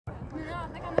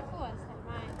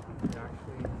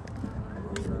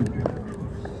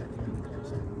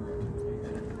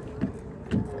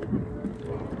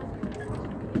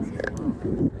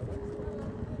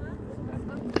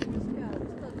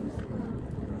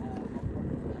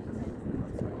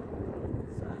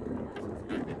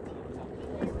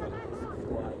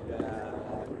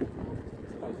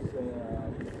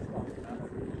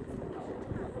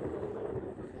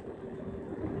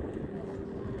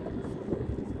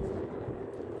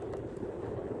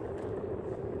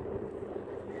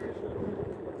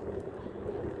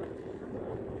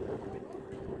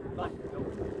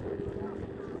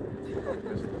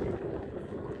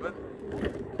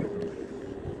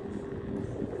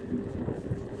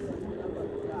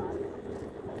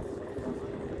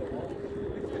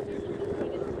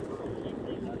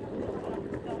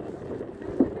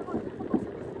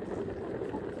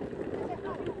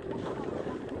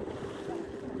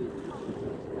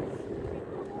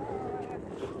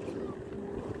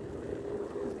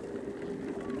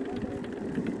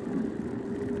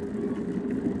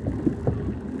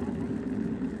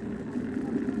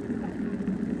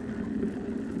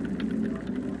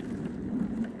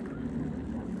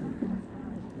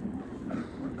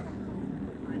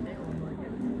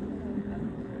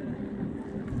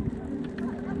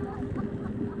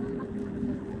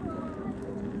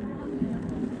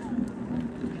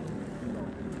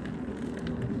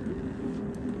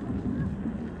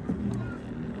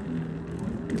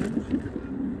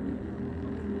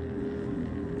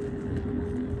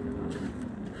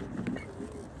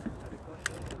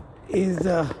Is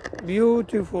a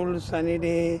beautiful sunny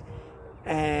day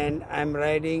and I'm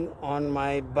riding on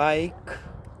my bike.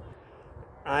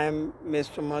 I'm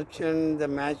Mr. Merchant, the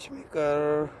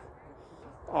matchmaker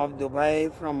of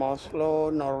Dubai from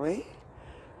Oslo, Norway,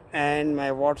 and my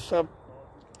WhatsApp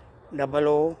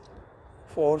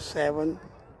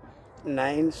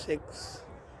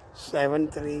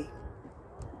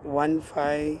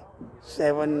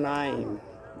 004796731579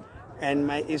 and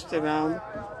my Instagram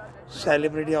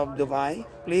Celebrity of Dubai.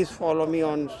 Please follow me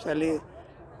on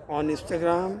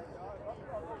Instagram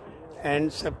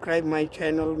and subscribe my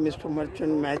channel Mr.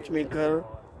 Merchant Matchmaker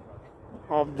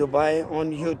of Dubai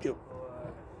on YouTube.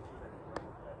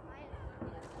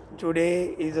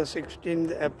 Today is the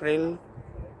 16th April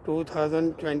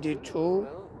 2022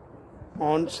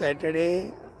 on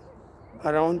Saturday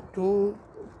around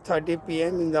 2:30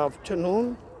 p.m. in the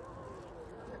afternoon.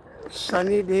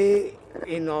 Sunny day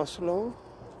in Oslo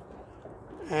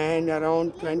and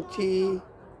around 20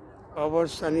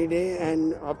 hours sunny day,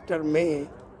 and after May,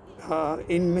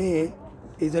 in May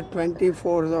is a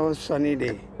 24 hours sunny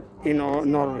day in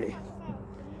Norway.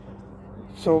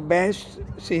 So best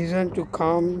season to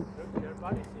come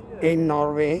in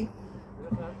Norway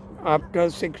after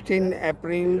 16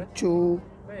 April to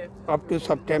up to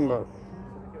September.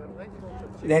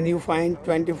 Then you find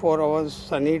 24 hours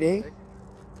sunny day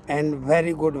and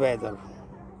very good weather.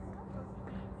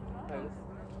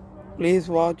 Please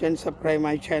watch and subscribe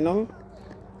my channel.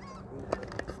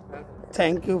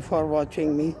 Thank you for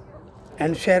watching me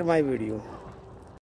and share my video.